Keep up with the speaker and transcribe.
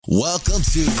Welcome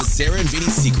to the Sarah and Vinny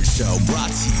Secret Show,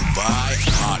 brought to you by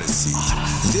Odyssey.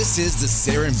 This is the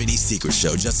Sarah and Vinny Secret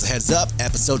Show. Just a heads up,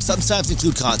 episodes sometimes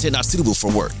include content not suitable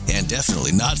for work and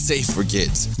definitely not safe for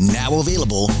kids. Now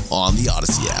available on the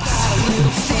Odyssey app. Got a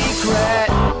little secret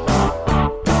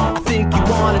I think you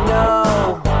want to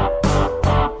know.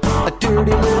 A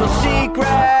dirty little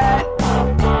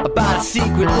secret about a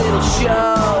secret little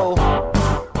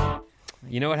show.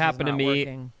 You know what happened to me?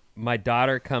 Working. My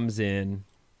daughter comes in,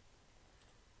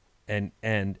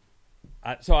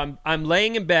 so I'm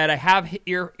laying in bed. I have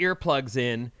earplugs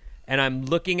in, and I'm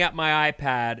looking at my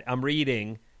iPad. I'm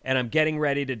reading, and I'm getting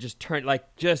ready to just turn,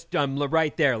 I'm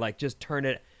right there, just turn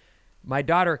it. My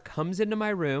daughter comes into my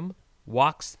room,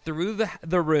 walks through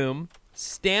the room,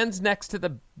 stands next to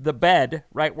the bed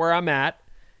right where I'm at,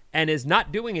 and is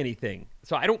not doing anything.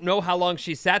 So I don't know how long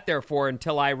she sat there for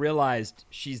until I realized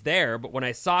she's there. But when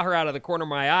I saw her out of the corner of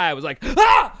my eye, I was like,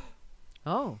 ah!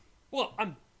 Oh. Well,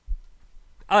 I'm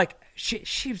like,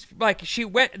 she's like, she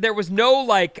went, there was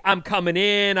no I'm coming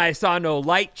in. I saw no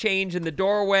light change in the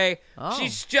doorway. Oh.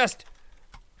 She's just,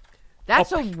 That's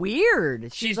so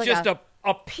weird. she's like just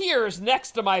appears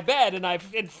next to my bed, and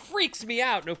it freaks me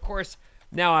out. And of course,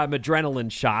 now I'm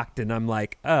adrenaline shocked, and I'm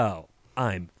like, oh,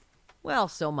 well,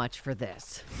 so much for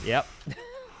this. Yep.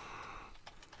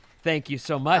 Thank you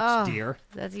so much, dear.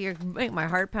 That's make my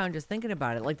heart pound just thinking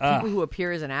about it. Like people who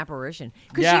appear as an apparition.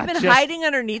 Could Yeah, she have been just- hiding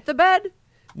underneath the bed?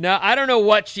 No, I don't know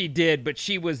what she did, but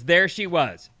she was there. She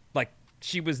was.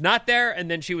 She was not there,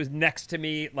 and then she was next to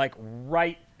me,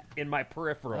 right in my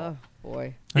peripheral. Oh,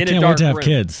 boy. I In a can't dark wait to have room.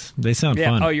 kids. They sound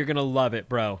Yeah. fun. Oh, you're going to love it,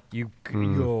 bro. You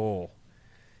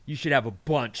should have a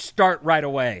bunch. Start right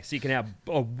away so you can have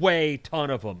a ton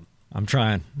of them. I'm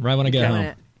trying. Right when I get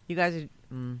home. You guys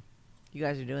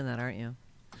are doing that, aren't you?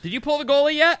 Did you pull the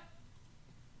goalie yet?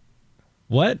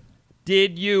 What?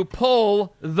 Did you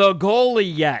pull the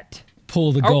goalie yet?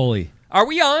 Pull the goalie. Are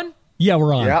we on? Yeah,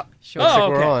 we're on. Yep. Sure. Looks Oh, like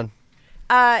we're okay. on.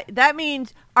 That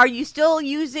means, are you still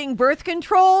using birth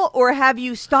control, or have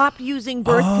you stopped using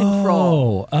birth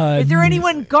control? Is there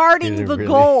anyone guarding Is it the really?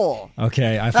 goal?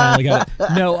 Okay, I finally got it.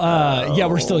 No, yeah,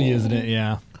 we're still using it,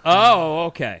 yeah. Oh,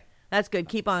 okay. That's good.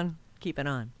 Keep on keeping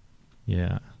on.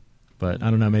 Yeah. But I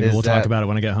don't know, maybe Is we'll talk that- about it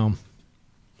when I get home.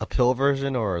 A pill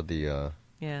version or the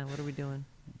Yeah, what are we doing?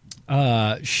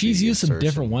 She's The used some insertion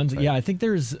different ones. type. Yeah, I think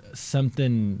there's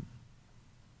something.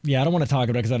 Yeah, I don't want to talk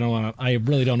about it because I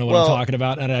really don't know what Well- I'm talking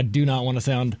about, and I do not want to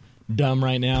sound dumb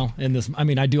right now in this. I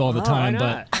mean, I do all the time,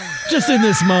 why but just in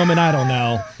this moment, I don't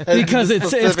know because this it's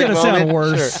specific going to sound moment?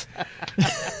 worse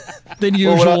than Well,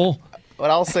 usual. what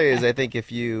I'll say is I think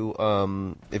if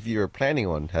you're planning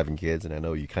on having kids, and I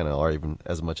know you kind of are, even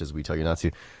as much as we tell you not to,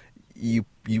 you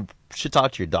should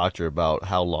talk to your doctor about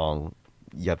how long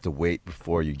you have to wait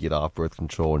before you get off birth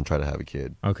control and try to have a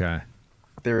kid. Okay,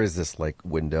 There is this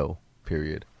window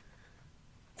period.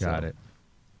 got So- it.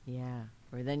 Yeah,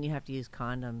 or then you have to use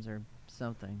condoms or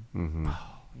something. Mhm.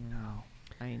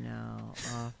 I know,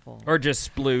 awful. Or just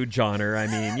splooge on her. I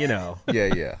mean,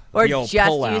 Yeah. Or the old just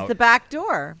pull use out. the back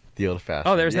door. The old fashioned.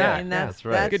 Oh, there's that. And That's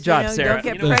right. Good job, you know, Sarah. Don't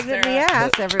get You know, pregnant in the Sarah-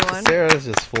 ass, everyone. Sarah's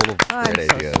just full of I'm great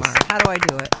so ideas. smart. How do I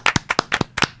do it?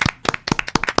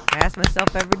 I ask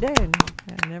myself every day, and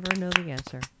I never know the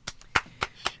answer.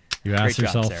 You Great ask job,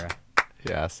 yourself. Sarah.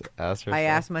 Yeah, ask her. I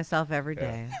ask myself every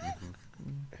day.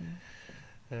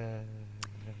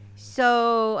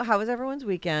 So, how was everyone's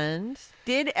weekend?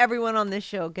 Did everyone on this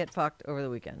show get fucked over the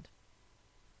weekend?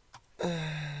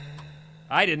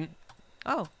 I didn't.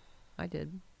 Oh, I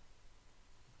did.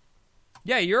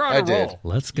 Yeah, you're on I a did. roll.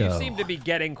 Let's You go. seem to be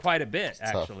getting quite a bit,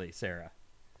 tough. actually, Sarah.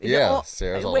 Is it Yeah, all-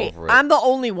 Sarah's all wait, over it. I'm the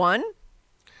only one?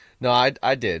 No,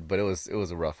 I did, but it was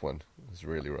a rough one. It was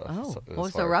really rough. Oh, It was what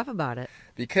was so hard. rough about it?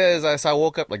 Because I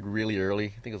woke up really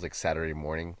early. I think it was Saturday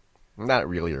morning. Not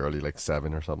really early,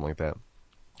 7 or something like that.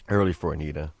 Early for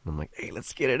Anita. I'm like, hey,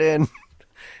 let's get it in.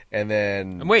 And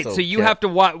then And wait, so you have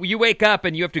to you wake up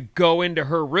and you have to go into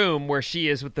her room where she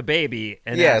is with the baby.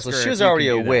 And Yeah, ask so her she if was you can already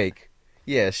do that. awake.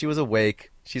 Yeah, she was awake.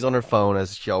 She's on her phone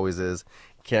as she always is.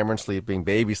 Cameron sleeping,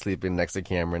 baby sleeping next to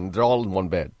Cameron. They're all in one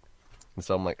bed. And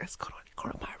so I'm like, let's go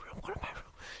to my room, go to my room.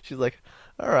 She's like,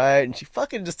 all right. And she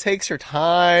fucking just takes her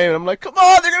time. And I'm like, come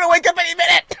on, they're going to wake up any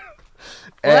minute.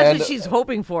 Well, that's And what she's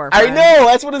hoping for. I friend. know,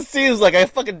 that's what it seems like. I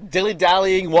fucking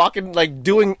dilly-dallying, walking,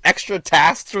 doing extra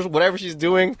tasks or whatever she's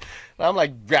doing. And I'm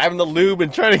grabbing the lube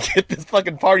and trying to get this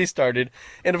fucking party started.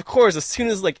 And of course, as soon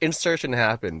as insertion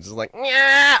happens, it's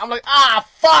yeah, I'm like,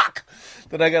 fuck.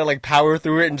 Then I gotta power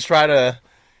through it and try to,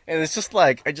 and it's just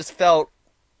I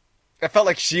felt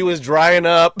like she was drying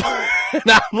up. And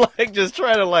I'm just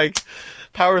trying to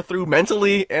power through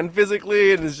mentally and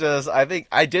physically. And it's just, I think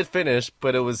I did finish,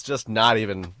 but it was just not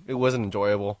even. It wasn't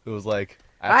enjoyable. It was like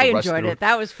I have to rush enjoyed through. it.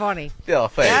 That was funny. Yeah,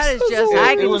 thanks. That is just. It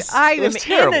I was am in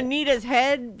terrible. Anita's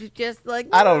head, just like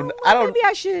I don't- Maybe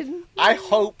I should. I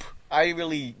hope. I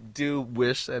really do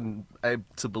wish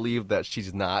to believe that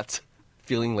she's not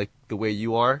feeling like the way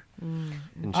you are. And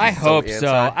she's I hope so.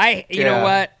 anti. You know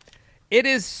what? It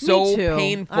is so too. I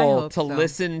painful hope to so.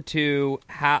 listen to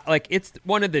how, like, it's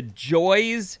one of the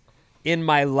joys in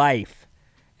my life.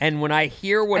 And when I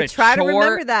hear what I a try chore, to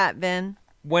remember that, Ben.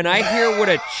 when I hear what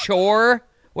a chore,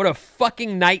 what a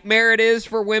fucking nightmare it is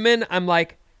for women, I'm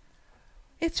like,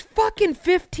 it's fucking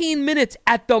 15 minutes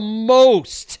at the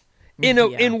most in Yeah.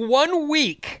 in 1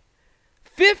 week.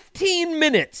 15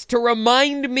 minutes to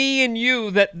remind me and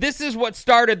you that this is what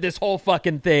started this whole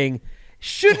fucking thing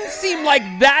shouldn't seem like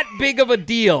that big of a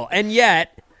deal. And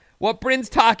yet, what Bryn's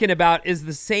talking about is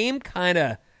the same kind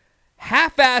of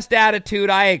half-assed attitude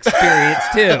I experience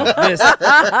too. This,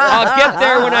 I'll get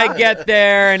there when I get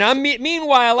there, and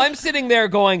meanwhile I'm sitting there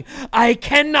going, I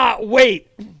cannot wait.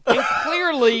 And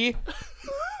clearly,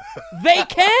 they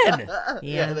can.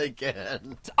 Yeah, they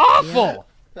can. It's awful.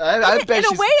 I bet In a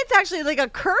she's. way, it's actually like a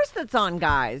curse that's on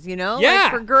guys, you know? Yeah.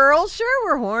 Like for girls, sure,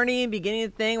 we're horny. Beginning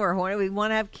of the thing, we're horny. We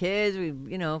want to have kids. We,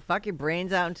 fuck your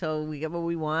brains out until we get what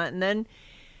we want. And then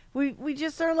we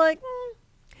just are like,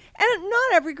 And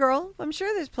not every girl. I'm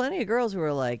sure there's plenty of girls who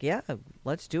are like, yeah,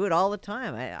 let's do it all the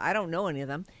time. I don't know any of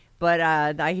them. But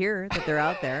I hear that they're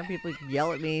out there. People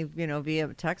yell at me, via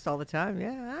text all the time.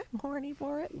 Yeah, I'm horny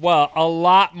for it. Well, a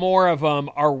lot more of them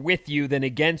are with you than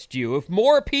against you. If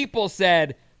more people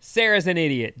said, Sarah's an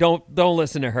idiot, don't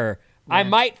listen to her, I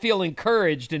might feel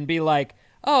encouraged and be like,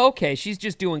 oh, okay, she's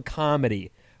just doing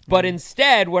comedy. But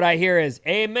instead, what I hear is,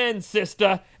 amen,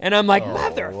 sister. And I'm like,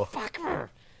 motherfucker,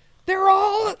 they're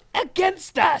all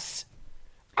against us.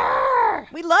 Arr!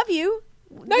 We love you.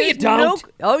 No, you don't.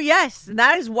 Oh, yes. And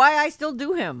that is why I still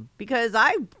do him. Because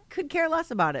I could care less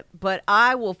about it. But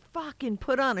I will fucking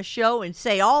put on a show and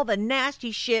say all the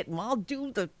nasty shit. And I'll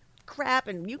do the crap.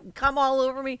 And you can come all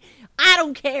over me. I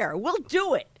don't care. We'll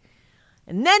do it.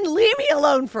 And then leave me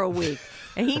alone for a week.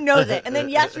 And he knows it. And then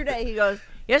yesterday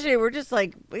we're just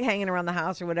like hanging around the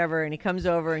house or whatever. And he comes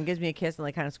over and gives me a kiss and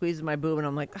like kind of squeezes my boob. And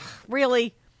I'm like,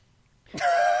 really?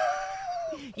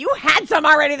 You had some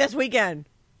already this weekend.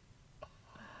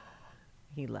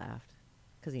 He laughed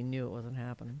because he knew it wasn't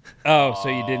happening. Oh, so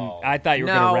you didn't. I thought you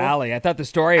were going No. to rally. I thought the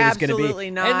story was going to be.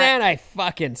 Absolutely not. And then I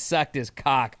fucking sucked his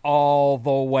cock all the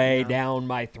way down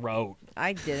my throat.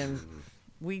 I did him.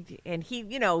 He,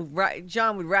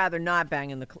 John would rather not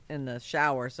bang in the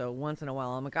shower. So once in a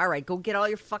while, I'm like, all right, go get all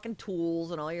your fucking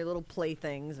tools and all your little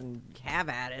playthings and have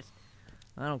at it.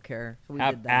 I don't care. So we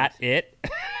did that. At it.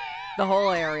 The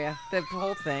whole area, the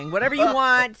whole thing, whatever you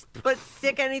want.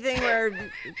 Stick anything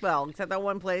except that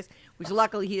one place, which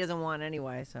luckily he doesn't want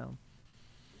anyway. So.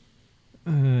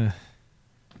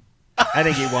 I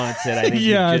think he wants it. I think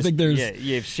Yeah, I think there's-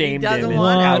 you've shamed He him doesn't and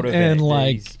want out it. of And, it.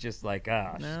 like- He's just like,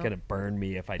 she's No. gonna burn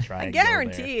me if I try. I and go there.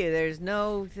 guarantee you, there's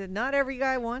not every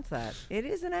guy wants that. It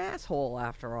is an asshole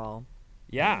after all.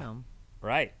 Yeah,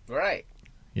 right. Right.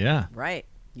 Yeah. Right.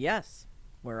 Yes.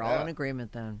 We're all in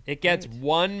agreement then. It gets Right.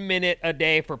 1 minute a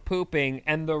day for pooping,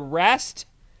 and the rest,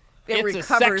 It it's a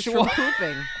recovers sexual. from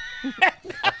pooping.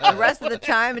 The rest of the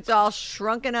time, it's all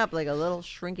shrunken up like a little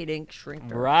shrinky-dink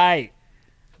shrinkter. Right.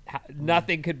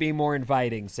 Nothing could be more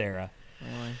inviting, Sarah.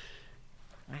 Really.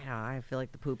 I know. I feel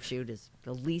like the poop shoot is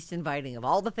the least inviting of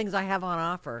all the things I have on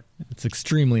offer. It's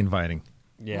extremely inviting.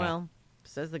 Yeah. Well,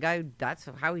 says the guy that's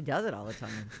how he does it all the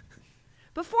time.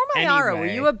 Before Mayara, were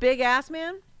Anyway. you a big ass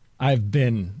man? I've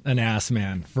been an ass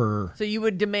man for So you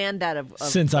would demand that of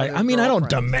since other I mean, I don't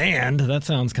girlfriends. demand. That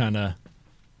sounds kind of.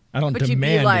 I don't But you'd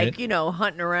demand be like, it.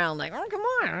 hunting around like, oh, come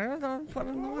on, don't put it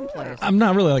in one place. I'm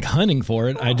not really like hunting for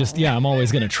it. I just, I'm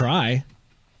always going to try.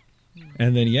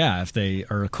 And then, if they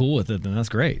are cool with it, then that's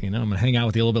great. I'm going to hang out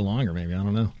with you a little bit longer, maybe. I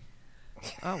don't know.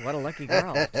 Oh, what a lucky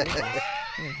girl. Jesus.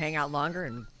 I'm going to hang out longer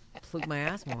and fluke my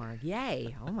ass more.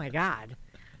 Yay. Oh, my God.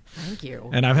 Thank you.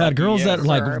 And I've had girls that sir.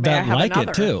 like May I that have like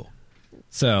another? it too.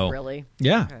 So Really?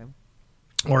 yeah, Okay.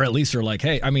 or at least are like,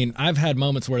 hey, I mean, I've had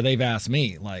moments where they've asked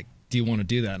me like, do you want to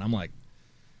do that? And I'm like,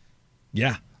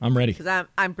 yeah, I'm ready. Because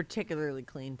I'm particularly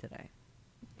clean today.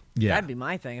 Yeah, That'd be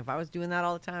my thing. If I was doing that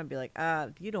all the time, I'd be like,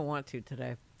 you don't want to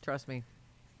today. Trust me.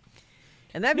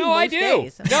 And that'd be No, I most do.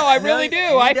 days. No, I really do.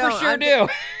 you I for don't. sure do.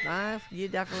 You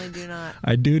definitely do not.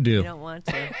 I do. You don't want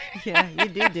to. Yeah,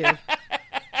 you do.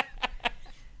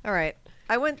 All right.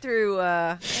 I went through,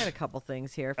 I had a couple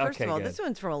things here. First Okay, of all, good. this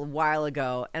one's from a while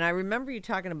ago, and I remember you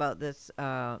talking about this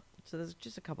So there's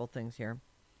just a couple things here.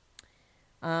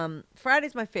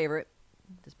 Friday's my favorite,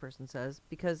 this person says,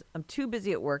 because I'm too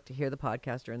busy at work to hear the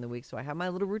podcast during the week. So I have my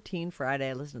little routine Friday.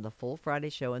 I listen to the full Friday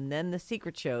show and then the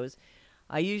secret shows.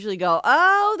 I usually go,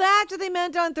 oh, that's what they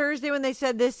meant on Thursday when they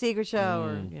said this secret show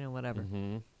or, whatever.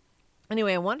 Mm-hmm.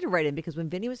 Anyway, I wanted to write in because when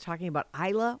Vinny was talking about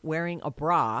Isla wearing a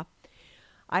bra,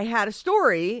 I had a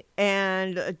story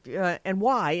and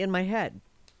why in my head.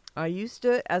 I used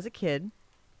to, as a kid,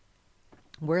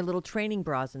 wear little training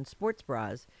bras and sports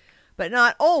bras, but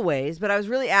not always. But I was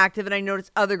really active, and I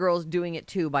noticed other girls doing it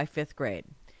too by 5th grade.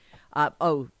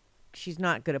 She's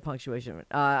not good at punctuation.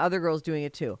 Other girls doing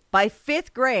it too. By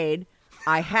 5th grade,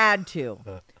 I had to.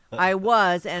 I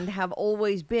was and have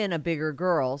always been a bigger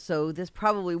girl, so this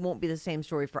probably won't be the same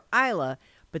story for Isla,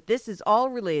 but this is all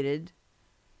related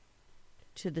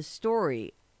to the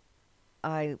story.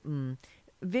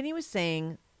 Vinny was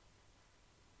saying,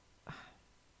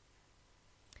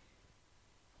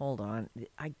 hold on,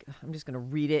 I'm just going to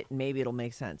read it and maybe it'll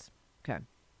make sense. Okay.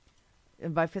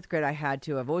 And by 5th grade, I had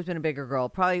to. I've always been a bigger girl.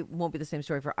 Probably won't be the same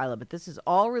story for Isla, but this is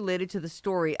all related to the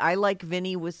story. I, like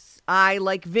Vinny was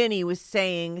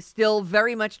saying, still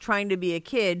very much trying to be a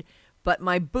kid, but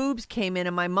my boobs came in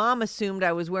and my mom assumed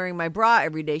I was wearing my bra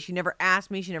every day. She never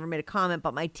asked me. She never made a comment,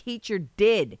 but my teacher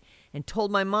did and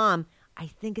told my mom, I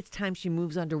think it's time she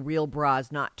moves on to real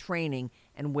bras, not training,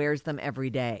 and wears them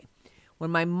every day. When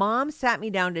my mom sat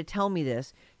me down to tell me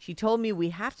this, she told me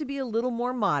we have to be a little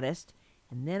more modest.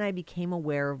 And then I became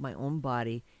aware of my own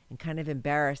body and kind of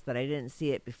embarrassed that I didn't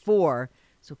see it before.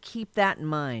 So keep that in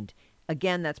mind.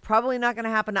 Again, that's probably not going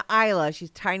to happen to Isla. She's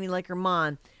tiny like her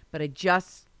mom. But I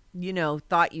just,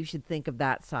 thought you should think of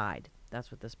that side.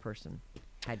 That's what this person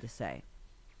had to say.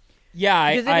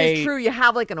 Yeah, because it is true. You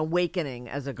have like an awakening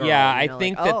as a girl. Yeah, I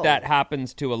think that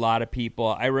happens to a lot of people.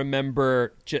 I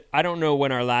remember, I don't know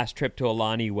when our last trip to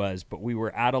Alani was, but we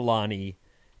were at Alani.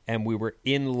 And we were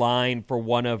in line for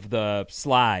one of the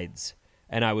slides.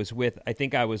 And I was with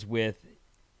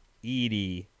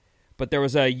Edie. But there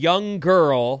was a young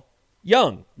girl,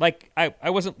 like I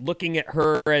wasn't looking at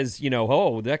her as,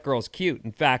 oh, that girl's cute.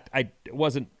 In fact, I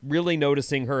wasn't really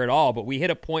noticing her at all. But we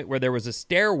hit a point where there was a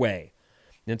stairway.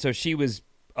 And so she was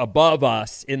above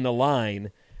us in the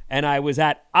line. And I was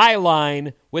at eye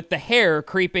line with the hair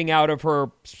creeping out of her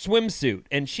swimsuit.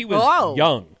 And she was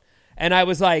young. And I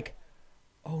was like,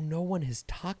 oh, no one has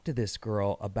talked to this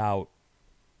girl about...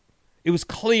 It was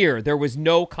clear there was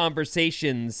no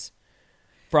conversations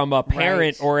from a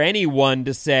parent or anyone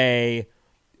to say,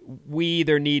 we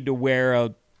either need to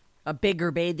wear a bigger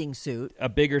bathing suit. A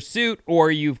bigger suit, or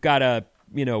you've got to,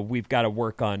 we've got to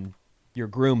work on your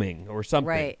grooming or something.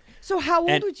 Right. So how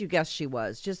old would you guess she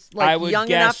was? Just like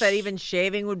young enough that even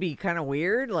shaving would be kind of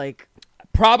weird? Like...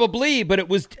 Probably, but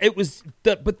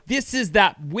but this is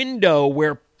that window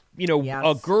where... a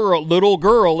little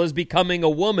girl is becoming a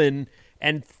woman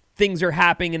and things are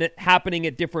happening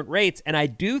at different rates. And I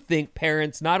do think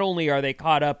parents, not only are they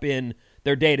caught up in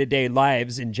their day-to-day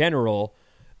lives in general,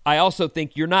 I also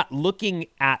think you're not looking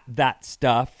at that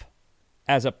stuff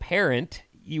as a parent.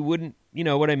 You wouldn't, you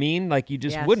know what I mean? Like you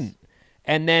just wouldn't.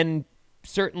 And then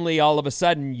certainly all of a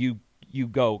sudden you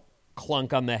go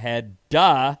clunk on the head.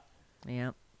 Duh.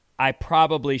 Yeah. I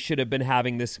probably should have been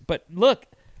having this. But look,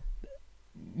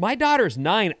 my daughter's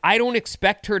 9. I don't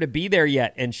expect her to be there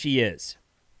yet, and she is.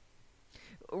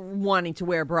 Wanting to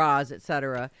wear bras,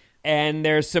 etc. And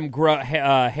there's some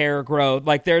hair growth.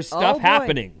 Like, there's stuff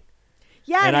happening.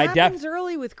 Yeah, and it happens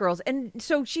early with girls. And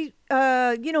so she,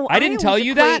 I didn't tell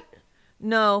you that?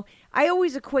 No. I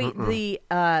always equate the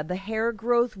hair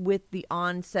growth with the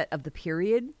onset of the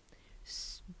period.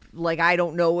 Like, I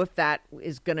don't know if that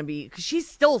is going to be... Because she's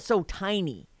still so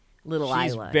tiny. Little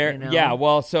Isla, Yeah,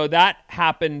 well, so that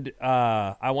happened,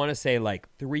 I want to say like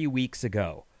 3 weeks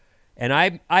ago. And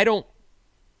I don't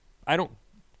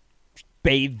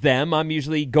bathe them. I'm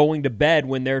usually going to bed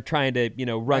when they're trying to,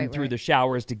 run through the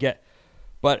showers to get,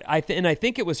 but I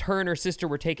think it was her and her sister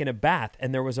were taking a bath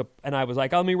and and I was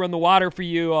like, let me run the water for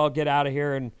you. I'll get out of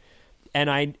here. And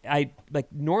I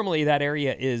like, normally that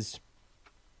area is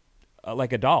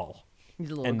like a doll. He's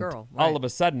a little girl. Right. All of a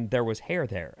sudden there was hair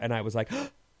there. And I was like,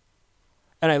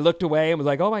 and I looked away and was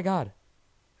like, oh my God,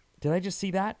 did I just see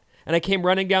that? And I came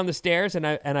running down the stairs and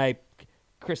I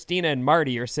Christina and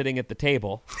Marty are sitting at the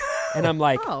table. And I'm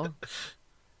like,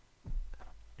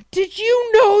 did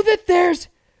you know that there's...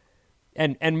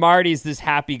 And Marty's this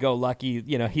happy-go-lucky,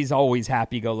 he's always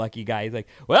happy-go-lucky guy. He's like,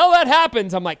 well, that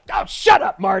happens. I'm like, oh, shut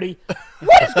up, Marty.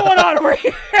 What is going on over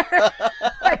here?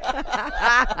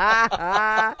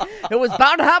 It was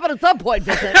bound to happen at some point,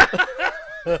 Vincent.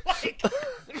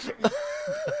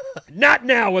 not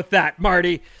now with that,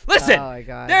 Marty. Listen, Oh, my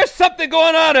God. there's something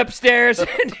going on upstairs.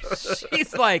 And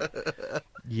she's like,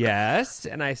 yes.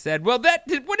 And I said, well, what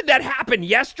did that happen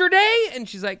yesterday? And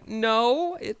she's like,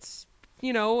 no, it's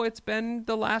been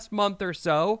the last month or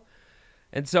so.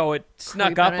 And so it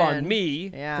snuck Creeping up on in. me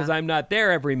Yeah. because I'm not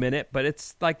there every minute. But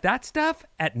it's like that stuff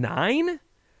at 9.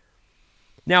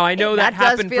 Now, I know that does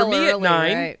happened feel for me early, at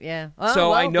 9. Right? Yeah. Oh,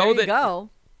 So I well, know there you that- go.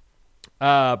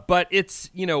 But it's,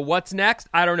 what's next?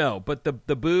 I don't know. But the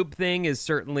boob thing is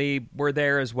certainly, we're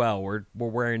there as well. We're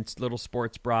wearing little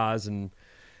sports bras. And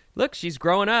look, she's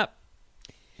growing up.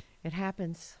 It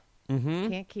happens. Mm-hmm.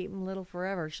 Can't keep them little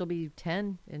forever. She'll be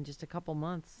 10 in just a couple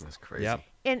months. That's crazy. Yep.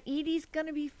 And Edie's going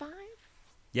to be 5?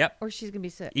 Yep. Or she's going to be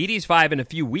 6? Edie's 5 in a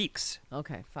few weeks.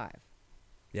 Okay, 5.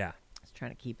 Yeah. Just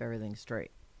trying to keep everything straight.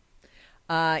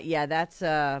 Yeah, that's,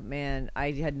 man,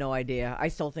 I had no idea. I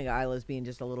still think Isla's being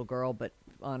just a little girl, but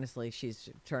honestly, she's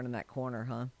turning that corner,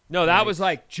 huh? No, that was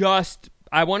like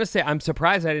I want to say, I'm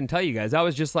surprised I didn't tell you guys. That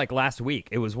was just like last week.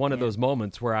 It was one of those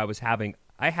moments where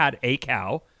I had a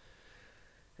cow.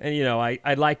 And,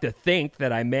 I'd like to think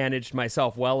that I managed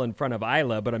myself well in front of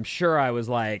Isla, but I'm sure I was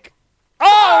like,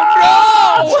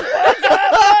 oh,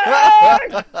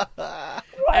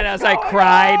 no! And as I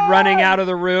cried, running out of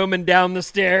the room and down the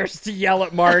stairs to yell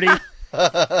at Marty. Shut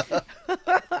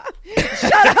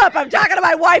up! I'm talking to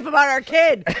my wife about our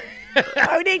kid.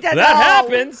 I need to know. That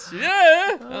happens.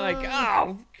 Yeah. I'm like,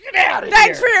 oh, get out of here.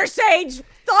 Thanks for your sage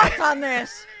thoughts on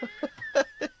this.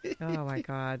 Oh, my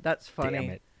God. That's funny. Damn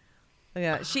it.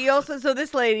 Yeah, she also, so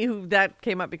this lady that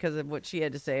came up because of what she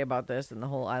had to say about this and the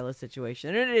whole Isla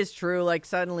situation. And it is true, like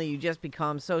suddenly you just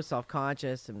become so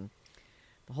self-conscious and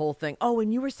the whole thing. Oh,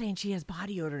 and you were saying she has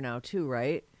body odor now too,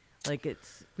 right? Like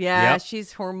Yep.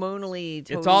 she's hormonally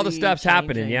totally It's all the stuff's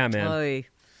happening, changing. yeah, man. Oy.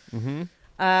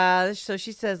 Mm-hmm. So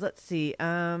she says, let's see.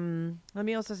 Let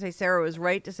me also say Sarah was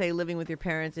right to say living with your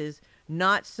parents is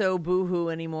not so boohoo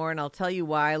anymore, and I'll tell you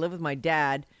why. I live with my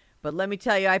dad. But let me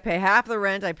tell you, I pay half the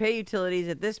rent. I pay utilities.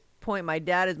 At this point, my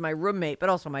dad is my roommate, but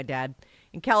also my dad.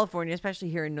 In California, especially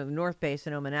here in the North Base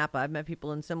in Omanapa, I've met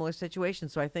people in similar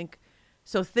situations.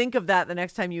 So think of that the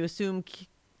next time you assume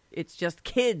it's just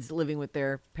kids living with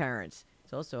their parents.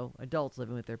 It's also adults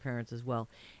living with their parents as well.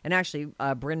 And actually,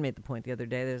 Bryn made the point the other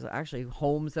day, there's actually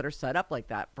homes that are set up like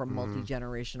that for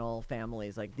multi-generational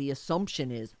families. Like the assumption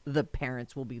is the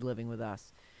parents will be living with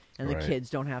us and the Right.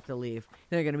 kids don't have to leave.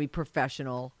 They're going to be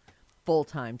professional,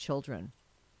 full-time children.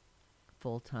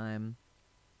 Full-time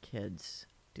kids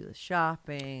do the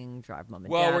shopping, drive mom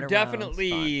and dad Well, we're around.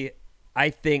 definitely, I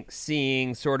think,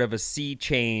 seeing sort of a sea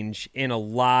change in a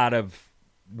lot of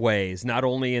ways, not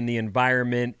only in the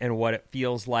environment and what it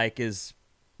feels like is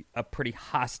a pretty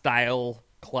hostile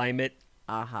climate,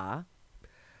 Uh-huh.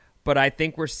 but I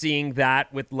think we're seeing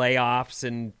that with layoffs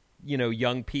and,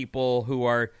 young people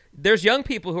there's young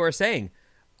people who are saying,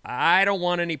 I don't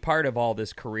want any part of all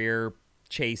this career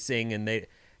chasing, and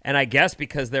I guess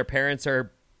because their parents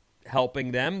are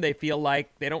helping them, they feel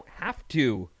like they don't have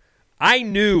to. I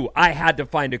knew I had to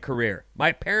find a career.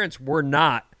 My parents were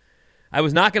not. I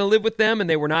was not going to live with them, and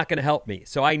they were not going to help me.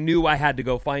 So I knew I had to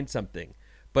go find something.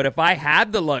 But if I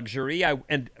had the luxury,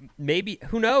 and maybe,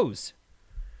 who knows?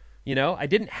 I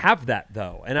didn't have that,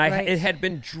 though. And Right. it had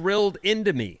been drilled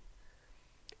into me.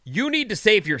 You need to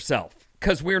save yourself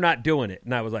because we're not doing it.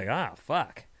 And I was like,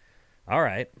 fuck. All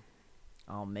right.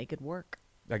 I'll make it work,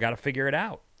 I got to figure it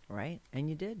out. right? And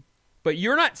you did. But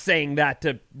you're not saying that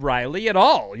to Riley at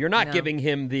all. You're not No. giving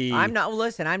him the... I'm not.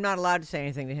 Listen, I'm not allowed to say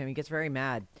anything to him. He gets very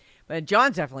mad. But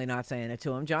John's definitely not saying it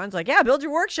to him. John's like, yeah, build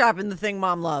your workshop in the thing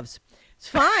Mom loves. It's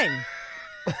fine.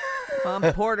 Mom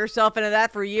poured herself into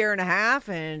that for a year and a half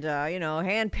and,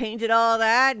 hand painted all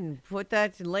that and put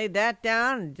that and laid that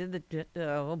down and did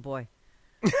oh boy.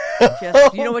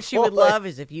 Just, you know what she would love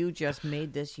is if you just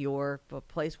made this your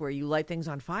place where you light things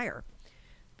on fire.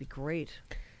 It'd be great.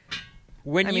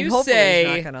 When I mean, you hopefully he's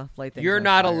say not gonna light things you're on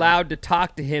not fire. allowed to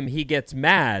talk to him, he gets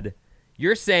mad.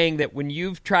 You're saying that when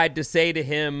you've tried to say to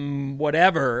him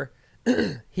whatever,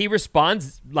 he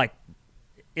responds like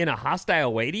in a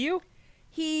hostile way to you?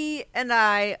 He and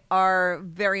I are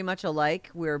very much alike.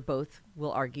 We're both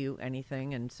will argue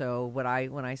anything, and so when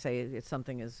I say it's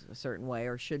something is a certain way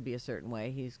or should be a certain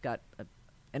way, he's got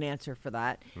an answer for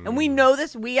that. And we know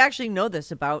this. We actually know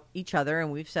this about each other,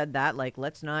 and we've said that. Like,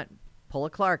 let's not pull a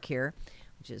Clark here,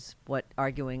 which is what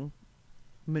arguing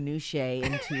minutiae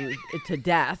into to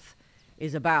death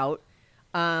is about.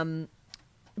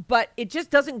 But it just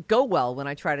doesn't go well when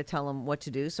I try to tell him what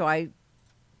to do. So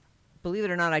believe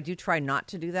it or not, I do try not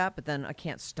to do that, but then I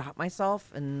can't stop myself,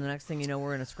 and the next thing you know,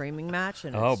 we're in a screaming match.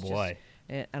 And Oh, it's boy.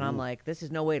 And I'm like, this is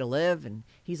no way to live. And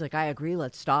he's like, I agree.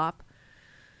 Let's stop.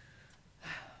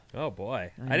 Oh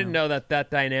boy, I didn't know that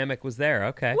dynamic was there.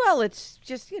 Okay. Well, it's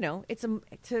just, it's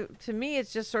to me,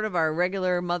 it's just sort of our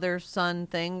regular mother-son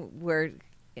thing where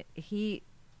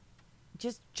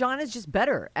John is just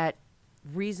better at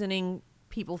reasoning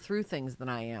people through things than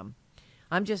I am.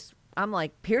 I'm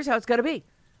like, here's how it's got to be.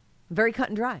 Very cut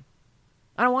and dry.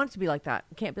 I don't want it to be like that.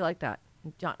 It can't be like that.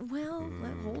 John,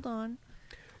 hold on.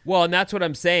 Well, and that's what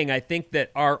I'm saying. I think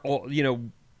that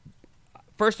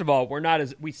first of all,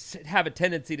 we have a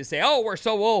tendency to say, oh, we're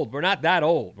so old. We're not that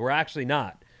old. We're actually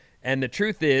not. And the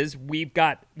truth is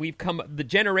the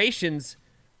generations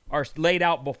are laid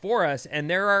out before us, and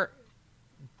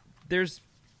there's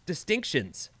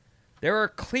distinctions. There are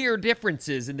clear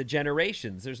differences in the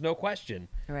generations. There's no question.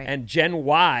 Right. And Gen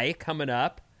Y coming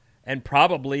up, and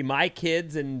probably my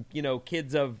kids and,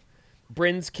 kids of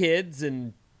Bryn's kids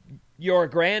and your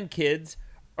grandkids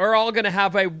are all going to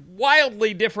have a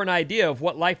wildly different idea of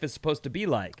what life is supposed to be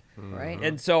like. Right.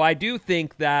 And so I do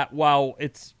think that while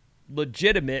it's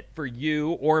legitimate for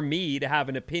you or me to have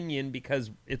an opinion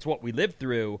because it's what we lived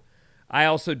through, I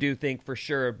also do think for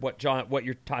sure what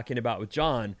you're talking about with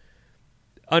John,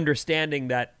 understanding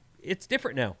that it's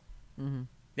different now. Mm-hmm.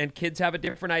 And kids have a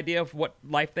different idea of what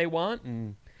life they want,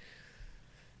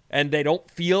 and they don't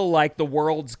feel like the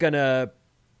world's going to...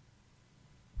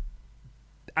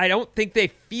 I don't think they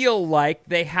feel like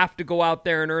they have to go out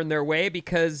there and earn their way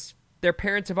because their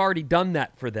parents have already done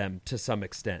that for them to some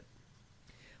extent.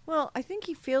 Well, I think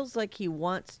he feels like he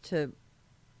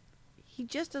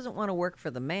just doesn't want to work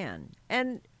for the man.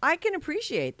 And I can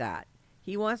appreciate that.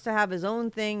 He wants to have his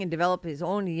own thing and develop his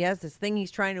own. He has this thing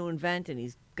he's trying to invent, and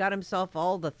he's got himself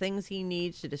all the things he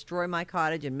needs to destroy my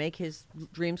cottage and make his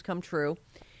dreams come true.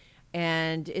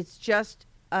 And it's just,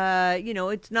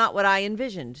 it's not what I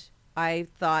envisioned. I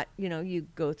thought, you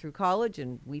go through college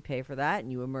and we pay for that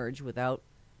and you emerge without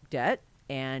debt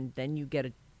and then you get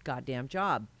a goddamn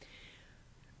job.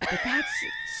 But that's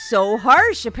so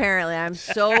harsh, apparently. I'm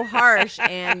so harsh,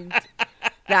 and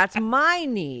that's my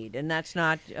need, and that's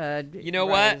not you know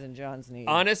Riley's what? and John's need.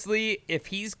 Honestly, if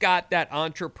he's got that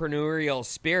entrepreneurial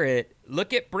spirit,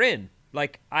 look at Bryn.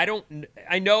 Like, I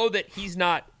know that he's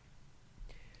not.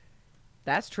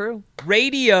 That's true.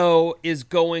 Radio is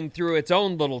going through its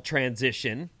own little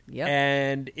transition. Yep.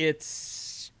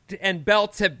 And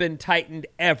belts have been tightened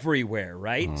everywhere,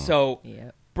 right? So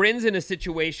Yep. Bryn's in a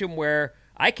situation where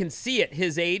I can see at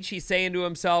his age, he's saying to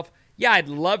himself, yeah, I'd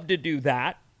love to do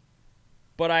that,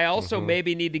 but I also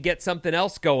maybe need to get something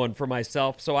else going for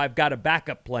myself, so I've got a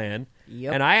backup plan.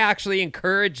 Yep. And I actually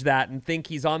encourage that and think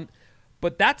he's on.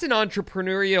 But that's an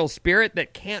entrepreneurial spirit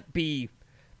that can't be.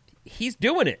 He's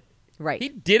doing it. Right. He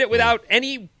did it without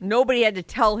any. Nobody had to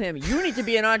tell him, you need to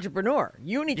be an entrepreneur.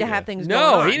 You need to have things going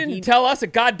No, on. he didn't tell us a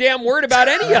goddamn word about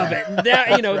any of it. And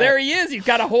there he is. He's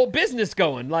got a whole business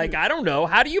going. Like, I don't know.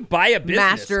 How do you buy a business?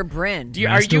 Master Bryn.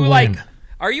 Master Are Win.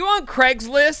 are you on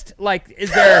Craigslist? Like,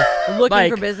 is there Looking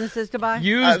for businesses to buy?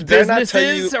 used Did I not tell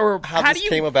businesses, you or how how this do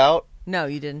you? came about? No,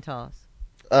 you didn't tell us.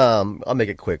 I'll make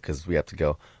it quick because we have to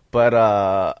go. But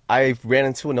I ran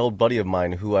into an old buddy of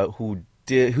mine who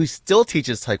still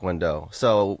teaches Taekwondo.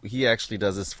 So he actually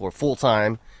does this for full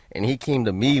time. And he came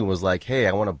to me and was like, hey,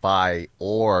 I want to buy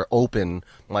or open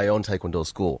my own Taekwondo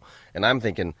school. And I'm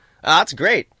thinking, that's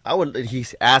great. He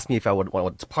asked me if I would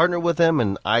want to partner with him.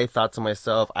 And I thought to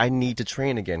myself, I need to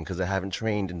train again because I haven't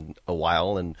trained in a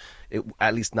while, and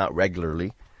at least not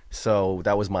regularly. So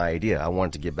that was my idea. I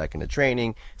wanted to get back into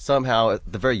training. Somehow,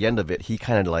 at the very end of it, he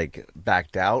kind of like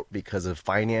backed out because of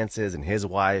finances and his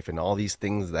wife and all these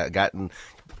things that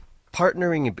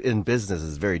partnering in business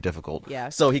is very difficult. Yeah.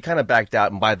 So he kind of backed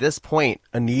out. And by this point,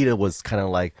 Anita was kind of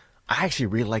like, I actually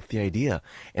really like the idea,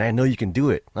 and I know you can do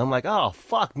it. And I'm like, oh,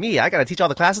 fuck me. I got to teach all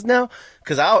the classes now?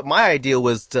 Because my idea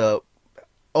was to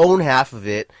own half of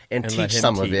it and let teach him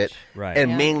some of teach. it, Right.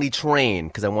 and Yeah. mainly train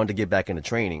because I wanted to get back into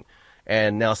training.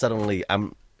 And now suddenly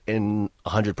I'm in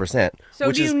 100%. So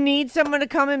which do is, you need someone to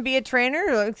come and be a trainer?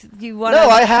 Or do you want No,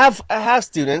 I have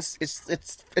students.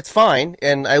 It's fine,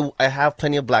 and I have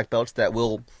plenty of black belts that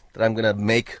I'm gonna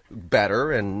make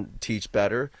better and teach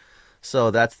better.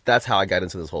 So that's how I got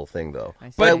into this whole thing, though. I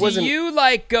see. But it do wasn't. you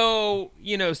like go,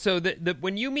 so that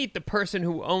when you meet the person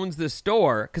who owns the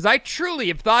store, because I truly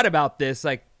have thought about this,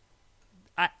 like,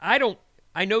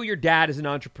 I know your dad is an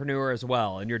entrepreneur as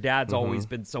well, and your dad's always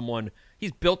been someone,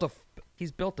 he's built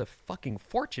a fucking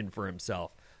fortune for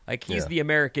himself. Like, he's Yeah. the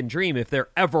American dream if there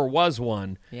ever was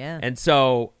one. Yeah. And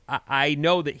so I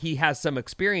know that he has some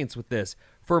experience with this.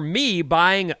 For me,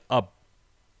 buying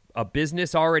a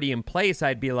business already in place,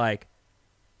 I'd be like,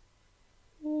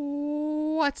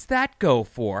 what's that go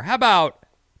for? How about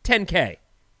 10K?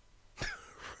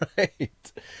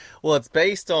 Right. Well, it's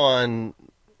based on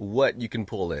what you can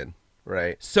pull in,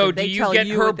 right? So Did do they you tell get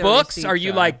you her what their books? receipts Are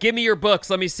you are? like, give me your books,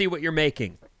 let me see what you're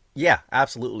making? Yeah,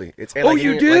 absolutely. It's Oh,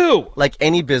 you any- do? Like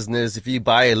any business, if you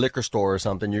buy a liquor store or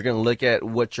something, you're going to look at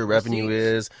what your revenue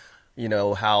is, you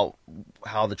know, how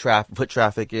the foot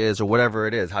traffic is, or whatever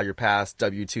it is, how your past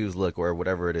W-2s look, or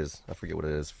whatever it is. I forget what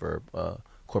it is for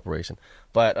corporation.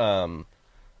 But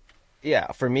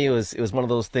yeah, for me, it was one of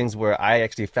those things where I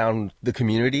actually found the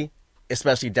community,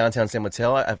 especially downtown San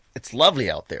Mateo. It's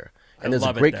lovely out there, and there's a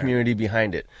love it great there. community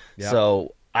behind it. Yep.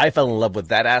 So I fell in love with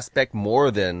that aspect more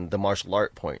than the martial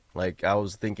art point. Like, I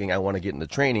was thinking I want to get into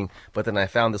training, but then I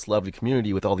found this lovely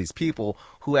community with all these people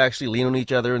who actually lean on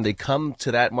each other, and they come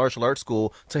to that martial arts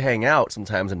school to hang out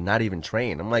sometimes and not even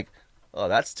train. I'm like, oh,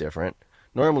 that's different.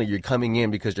 Normally, you're coming in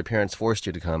because your parents forced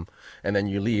you to come, and then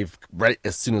you leave right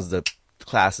as soon as the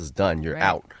class is done. You're Right.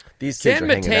 out. These kids San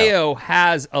are hanging out. Mateo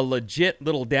has a legit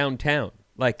little downtown.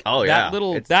 Like Oh, yeah.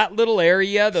 that little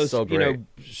area, those so you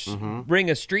know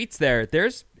ring of streets there.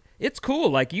 It's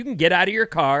cool. Like you can get out of your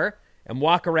car and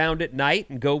walk around at night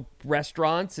and go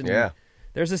restaurants and Yeah.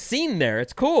 there's a scene there.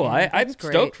 It's cool. I'm that's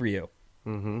great. stoked for you.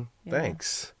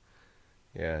 Thanks.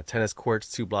 Yeah, tennis courts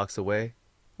 2 blocks away.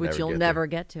 Which you'll get never there.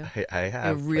 get to. I have.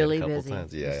 You're played really a couple busy.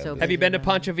 Times. You're Yeah, so I'm Have you busy. been to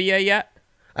Pancho Villa yet?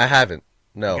 I haven't.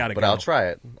 No, Gotta but go. I'll try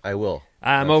it. I will.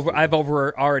 I've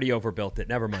already overbuilt it.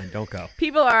 Never mind. Don't go.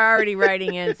 People are already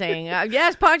writing in saying,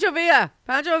 yes, Pancho Villa.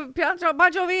 Pancho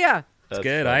Villa. It's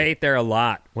good. I ate there a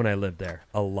lot when I lived there.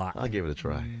 A lot. I'll give it a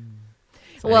try.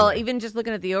 Well, even just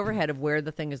looking at the overhead of where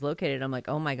the thing is located, I'm like,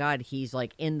 oh my God, he's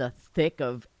like in the thick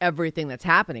of everything that's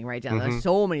happening right down there. There's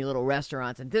so many little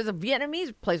restaurants, and there's a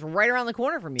Vietnamese place right around the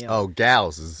corner from you. Oh,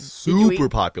 Gals is Did you super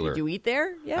eat- popular. Did you eat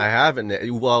there? Yeah. I haven't.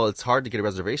 Well, it's hard to get a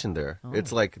reservation there.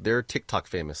 It's like they're TikTok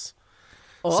famous.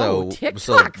 Oh, so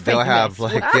TikTok they'll have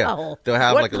famous. like Wow. they'll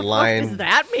have What like a the fuck line. does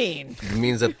that mean? It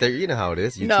means that they're, you know how it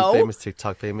is. YouTube No. famous,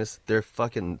 TikTok famous. They're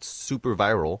fucking super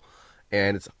viral,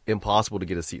 and it's impossible to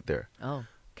get a seat there. Oh.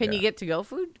 Can you get to-go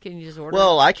food? Can you just order?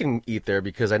 Well, I can eat there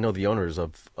because I know the owners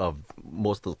of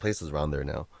most of those places around there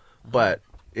now, but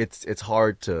it's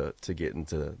hard to get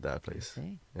into that place.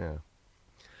 see. Yeah.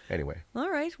 Anyway, All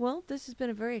right. Well, this has been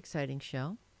a very exciting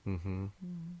show. Mm-hmm.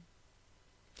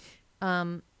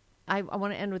 I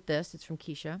want to end with this. It's from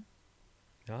Keisha.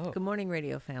 Oh. Good morning,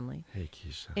 radio family. hey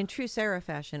Keisha. In true Sarah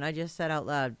fashion, I just said out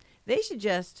loud, they should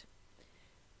just,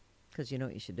 because you know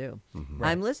what you should do.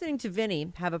 I'm listening to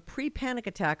Vinny have a pre-panic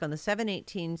attack on the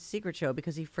 718 Secret Show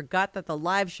because he forgot that the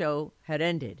live show had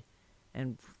ended.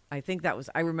 And I think that was,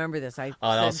 I remember this. Oh,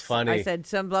 that was funny. I said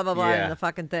some blah, blah, blah Yeah. in the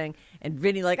fucking thing. And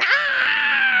Vinny like,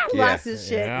 ah, lost his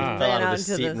shit Yeah. and Fell ran out out of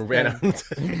the into seat the and ran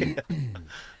thing.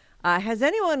 out. Has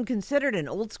anyone considered an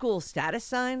old school status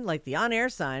sign, like the on-air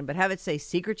sign, but have it say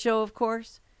Secret Show, of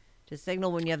course, to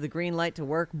signal when you have the green light to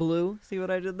work blue? See what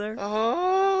I did there?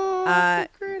 Oh,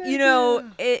 that's a great You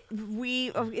know,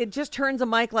 it just turns a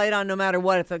mic light on no matter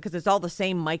what, because it's all the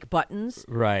same mic buttons.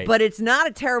 Right. But it's not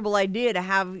a terrible idea to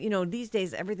have. You know, these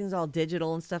days everything's all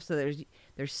digital and stuff. So there's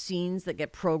scenes that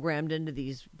get programmed into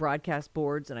these broadcast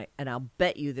boards, and I'll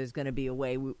bet you there's going to be a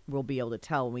way we'll be able to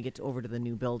tell when we get over to the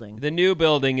new building. The new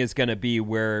building is going to be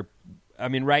where, I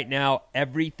mean, right now,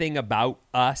 everything about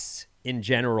us in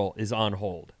general is on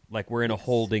hold. Like we're in a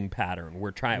holding pattern.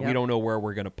 We're trying. We Yep. don't know where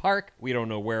we're going to park. We don't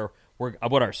know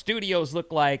what our studios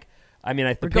look like. I mean,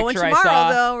 the We're going picture I tomorrow,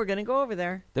 saw. though. We're going to go over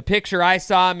there. The picture I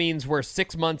saw means we're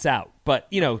 6 months out. But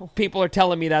you know, people are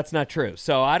telling me that's not true.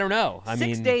 So I don't know. I 6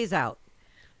 mean, days out.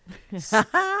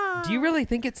 do you really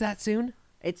think it's that soon?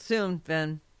 It's soon,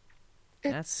 Ben.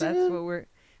 That's what we're.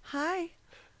 Hi.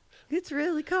 It's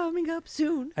really coming up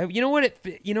soon. You know what?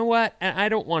 You know what? And I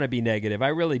don't want to be negative. I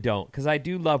really don't, because I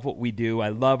do love what we do. I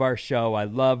love our show. I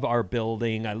love our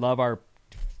building. I love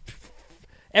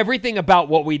everything about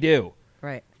what we do.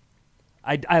 Right.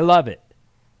 I love it.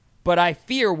 But I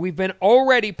fear we've been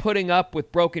already putting up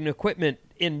with broken equipment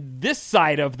in this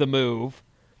side of the move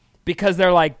because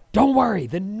they're like, don't worry,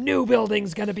 the new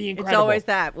building's going to be incredible. It's always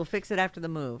that. We'll fix it after the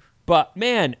move. But,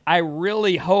 man, I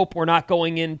really hope we're not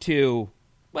going into,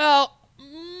 well,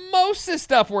 most of this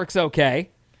stuff works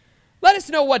okay. Let us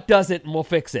know what doesn't and we'll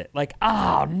fix it. Like,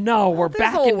 oh, no, we're There's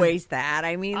back in always that.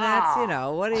 I mean, that's, you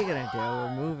know, what are you going to do?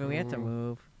 We're moving. We have to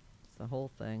move. It's the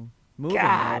whole thing. Moving,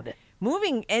 God. though.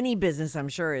 Moving any business, I'm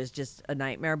sure, is just a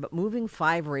nightmare. But moving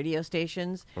 5 radio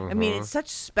stations, I mean, it's such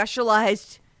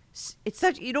specialized. It's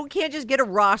such you can't just get a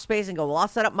raw space and go, well, I'll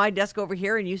set up my desk over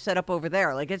here and you set up over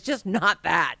there. Like, it's just not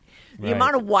that. The Right.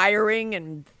 amount of wiring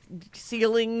and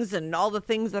ceilings and all the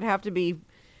things that have to be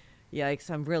Yikes!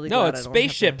 I'm really No, glad it's I don't have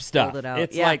spaceship to stuff. hold it out.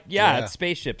 It's Yeah. like, Yeah. it's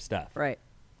spaceship stuff. Right.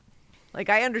 Like,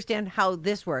 I understand how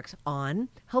this works. On.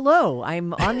 Hello,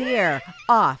 I'm on the air.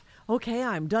 Off. Okay,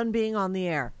 I'm done being on the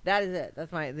air. That is it.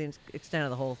 That's the extent of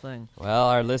the whole thing. Well,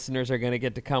 our listeners are going to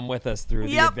get to come with us through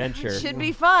the adventure. Should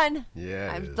be fun.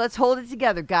 Yeah. it is. Let's hold it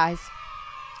together, guys.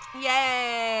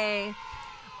 Yay.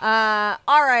 All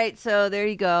right, so there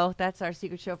you go. That's our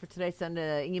secret show for today. Send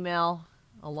an email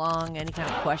along any kind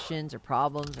of questions or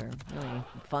problems or really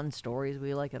fun stories.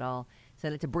 We like it all.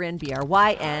 Send it to Bryn,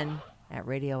 BRYN,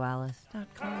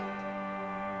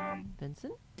 @radioalice.com.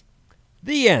 Vincent?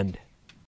 The end.